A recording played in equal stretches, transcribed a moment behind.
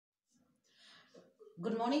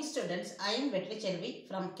Good morning students. I am Vetri Chelvi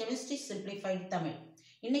from Chemistry Simplified Tamil.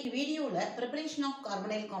 இன்னைக்கு வீடியோல preparation of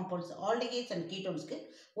carbonyl compounds, aldehydes and ketones க்கு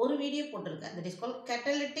ஒரு video போட்டுருக்கேன். That is called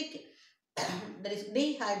catalytic that is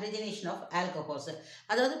dehydrogenation of alcohols.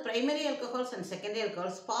 அதாவது primary alcohols and secondary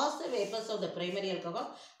alcohols pass the vapors of the primary alcohol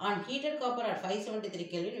on heated copper at 573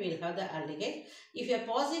 Kelvin. We will have the aldehyde. If you are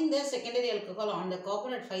passing the secondary alcohol on the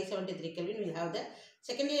copper at 573 Kelvin, we will have the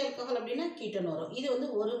secondary alcohol அப்படினா ketone வரும். இது வந்து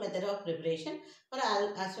ஒரு method of preparation for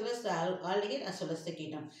as well as the aldehyde as well as the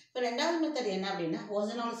ketone. இப்போ ரெண்டாவது method என்ன அப்படினா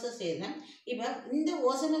ozonolysis எழுதுறேன். இப்போ இந்த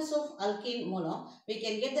ozonolysis of alkene மூலம் we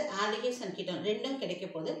can get the aldehydes and ketone ரெண்டும் கிடைக்க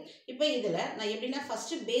போகுது. இப்போ இதுல நான் எப்படினா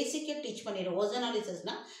ஃபர்ஸ்ட் பேசிக்கா டீச் பண்ணிடுறேன்.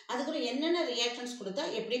 ozonolysis-னா அதுக்கு என்னென்ன ரியாக்ஷன்ஸ் கொடுத்தா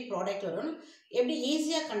எப்படி ப்ராடக்ட் வரும் எப்படி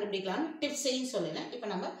ஈஸியா கண்டுபிடிக்கலாம் டிப்ஸையும் சொல்லுறேன். இப்போ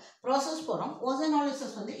நம்ம process போறோம்.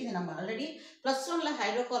 ozonolysis வந்து இது நம்ம already +1ல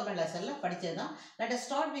hydrocarbon லெசன்ல படிச்சதுதான். Let us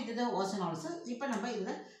start with the ozonolysis. இப்போ நம்ம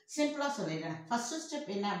இதுல சிம்பிளா சொல்லிடுறேன். ஃபர்ஸ்ட் ஸ்டெப்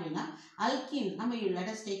என்ன அப்படினா alkene. நம்ம let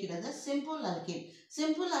us take it as a simple alkene.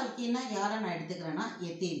 Simple alkene யாரை நான் எடுத்துக்கிறேன்னா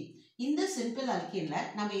ethene. இந்த simple alkeneல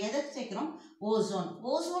நம்ம எதை சேர்க்கிறோம்? ஓசோன்.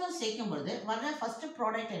 ஓசோனை சேர்க்கும் பொழுது வர ஃபர்ஸ்ட்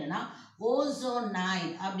ப்ராடக்ட் என்னன்னா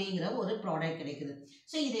ஓசோனைட் அப்படிங்கிற ஒரு ப்ராடக்ட் கிடைக்குது.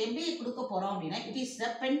 ஸோ இது எப்படி கொடுக்க போறோம் அப்படின்னா it is the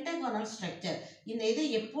pentagonal structure. இந்த இது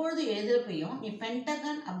எப்பொழுது எழுதுறப்பையும் நீ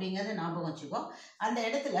பென்டகன் அப்படிங்கிறத ஞாபகம் வச்சுக்கோ. அந்த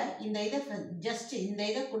இடத்துல இந்த இதை ஜஸ்ட் இந்த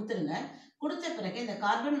இதை கொடுத்துருங்க. கொடுத்த பிறகு இந்த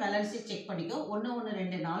கார்பன் வேலன்சி செக் பண்ணிக்கோ. 1 1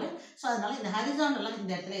 2 4. ஸோ அதனால இந்த ஹரிசாண்டெல்லாம்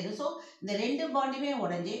இந்த இடத்துல இருக்கு. ஸோ இந்த ரெண்டு பாண்டுமே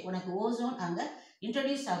உடஞ்சி உனக்கு ஓசோன் அங்கே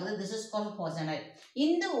introduce ஆகுது. This is called ozonide.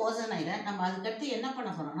 இந்த ozonide நம்ம அதுக்கடுத்து என்ன பண்ண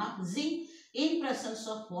போறோம்னா zinc in presence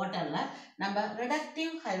of waterல நம்ம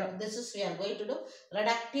reductive this is we are going to do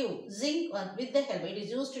reductive zinc with the help. It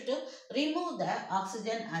is used to remove the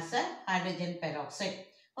oxygen as a hydrogen peroxide.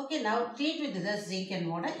 Okay, now treat with the zinc and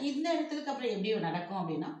water. இந்த இடத்துக்கு அப்புறம் எப்படி நடக்கும்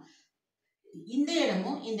அப்படின்னா இந்த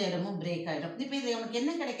இடமும் break ஆயிடும். இப்போ இது உனக்கு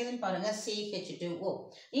என்ன கிடைக்குதுன்னு பாருங்க CH2O.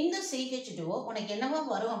 இந்த CH2O உனக்கு என்னவா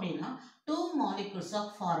வரும் அப்படின்னா 2 molecules of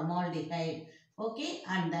formaldehyde. Okay,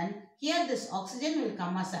 and then here this oxygen will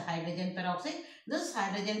come as a hydrogen peroxide. This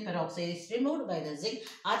hydrogen peroxide is removed by the zinc.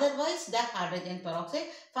 Otherwise the hydrogen peroxide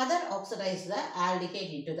further oxidize the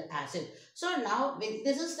aldehyde into the acid. So now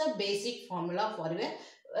this is the basic formula for your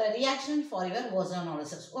reaction for your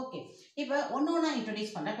ozonolysis. Okay, இப்போ ஒண்ணா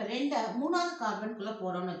introduce பண்றேன். இப்போ மூணாவது carbon குள்ள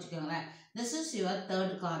போறோம்னு வெச்சுக்கோங்களேன். This is your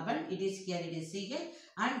third carbon. It is here, it is CH,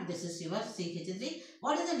 and this is your CH3.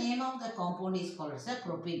 What is the name of the compound is called as a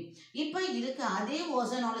propene. இப்போ இதுக்கு அதே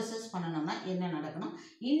ozonolysis பண்ணனும்னா என்ன நடக்கணும்?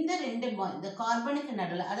 இந்த ரெண்டு இந்த கார்பனுக்கு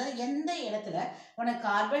நடுவுல அதாவது எந்த இடத்துல உனக்கு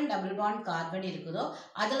கார்பன் டபுள் பாண்ட் கார்பன் இருக்குதோ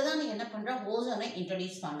அதுல தான் நீ என்ன பண்ற ஓசோனை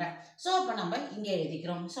இன்ட்ரோ듀ce பண்ற. சோ அப்ப நம்ம இங்க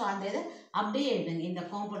எழுதிக்கிறோம். சோ அந்த இத அப்படியே எழுதுங்க. இந்த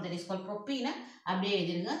compound that is called propene அப்படியே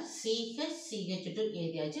எழுதிருங்க. CH2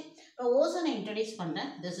 எழுதியாச்சு. இப்போ ஓசோனை இன்ட்ரோ듀ce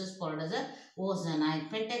பண்றேன். This is called as a ozonide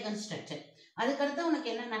pentagon structure. அதுக்கு அடுத்து உனக்கு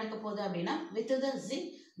என்ன நடக்க போகுது அப்படின்னா with the zinc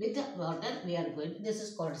with the water we are going. This is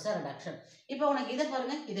called as a reduction. இப்போ உனக்கு இதை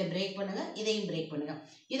பாருங்க. இதை பிரேக் பண்ணுங்க. இதையும் பிரேக் பண்ணுங்க.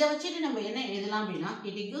 இதை வச்சுட்டு நம்ம என்ன எழுதலாம் அப்படின்னா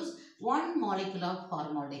it gives 1 molecule of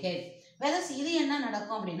formaldehyde. whereas இது என்ன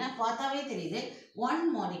நடக்கும் அப்படின்னா பார்த்தாவே தெரியுது 1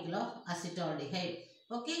 molecule of acetaldehyde.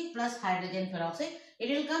 Okay, plus hydrogen peroxide. It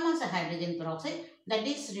will come as a hydrogen peroxide that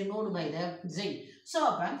is removed by the zinc. So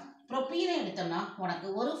அப்ப propene எடுத்தோம்னா உனக்கு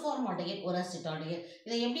ஒரு formaldehyde ஒரு acetaldehyde.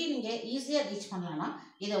 இதை எப்படி நீங்க ஈஸியா ரீச் பண்ணலாம்னா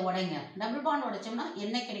இதை உடைங்க. டபுள் பாண்ட் உடைச்சோம்னா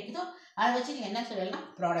என்ன கிடைக்குதோ அதை வச்சு நீங்க என்ன சொல்லலாம்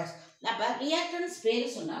ப்ராடக்ட்ஸ். அப்ப ரியாக்டன்ஸ்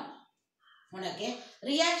பேர் சொன்னா உனக்கு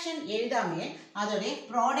ரியாக்ஷன் எழுதாமே அதோடைய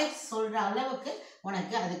ப்ராடக்ட்ஸ் சொல்ற அளவுக்கு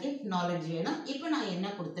உனக்கு அதுக்கு நாலேஜ் வேணும். இப்போ நான் என்ன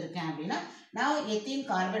கொடுத்துருக்கேன் அப்படின்னா நான் ethene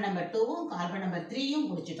carbon number 2வும் carbon number 3யும்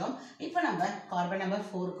முடிச்சிட்டோம். இப்போ நம்ம கார்பன் நம்பர்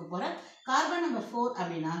 4க்கு போறோம். கார்பன் நம்பர் 4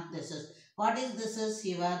 அப்படின்னா this is what is this is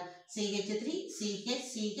your CH3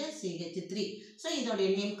 CH3. So இதோடைய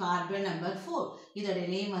நேம் கார்பன் நம்பர் 4. இதோடைய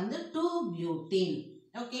நேம் வந்து 2-butene.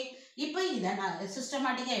 ஓகே, இப்போ இதை நான்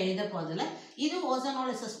சிஸ்டமேட்டிக்கா எழுத போதில்லை. இது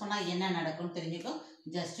ozonolysis பண்ணா என்ன நடக்கும் தெரிஞ்சுக்கோ.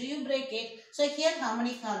 Just you break it. So here how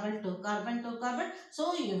many carbon? 2 carbon, 2 carbon. So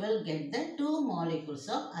you will get the 2 molecules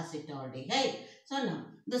of acetaldehyde. So now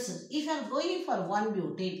this is if you are going for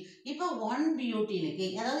 1-butene. இப்போ 1-buteneக்கு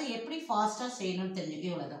அதாவது எப்படி ஃபாஸ்டா செய்யணும்னு தெரிஞ்சுக்க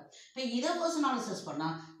இவ்வளவுதான். இப்போ இதை ozonolysis பண்ணா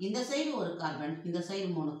இந்த சைடு ஒரு கார்பன் இந்த சைடு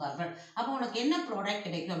 3 கார்பன். அப்போ உனக்கு என்ன ப்ராடக்ட்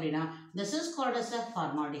கிடைக்கும் அப்படின்னா this is called as a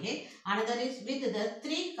formaldehyde. Another is with the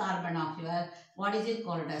 3 carbon of your what is it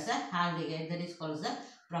called as a aldehyde, that is called as a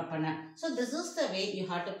propanol. So this is the way you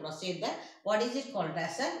have to proceed the what is it called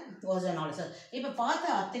as a ozonolysis. இப்போ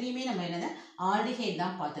பார்த்த அத்தனையுமே நம்ம என்னது aldehyde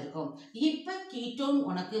தான் பார்த்திருக்கோம். இப்போ ketone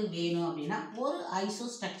உனக்கு வேணும் அப்படின்னா ஒரு iso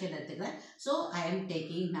structure எடுத்துக்கிறேன். So I am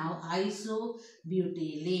taking now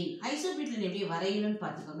isobutylene. Isobutylene எப்படி வரையணும்னு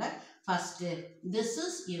பார்த்துக்கோங்க. first this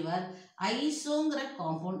is your isoங்கிற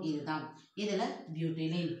compound இதுதான். இதுல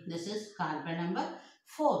butylene. This is carbon number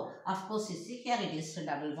 4. Of course, here it is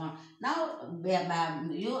double bond. Now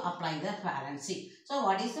you apply the valency. So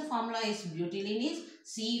what is the formula? Is butylene is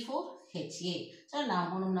C4H8. So now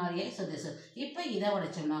so this is. இப்போ இதை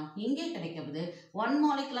வடிச்சோம்னா இங்கே கிடைக்கிறது 1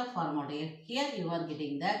 molecular formaldehyde. Here you are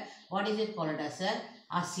getting that. What is it called as a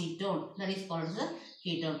acetone? That is called as a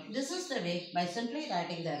ketone. This is the way, by simply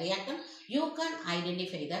writing the reactant, you can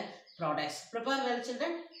identify the products. Prepare well,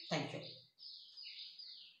 children. Thank you.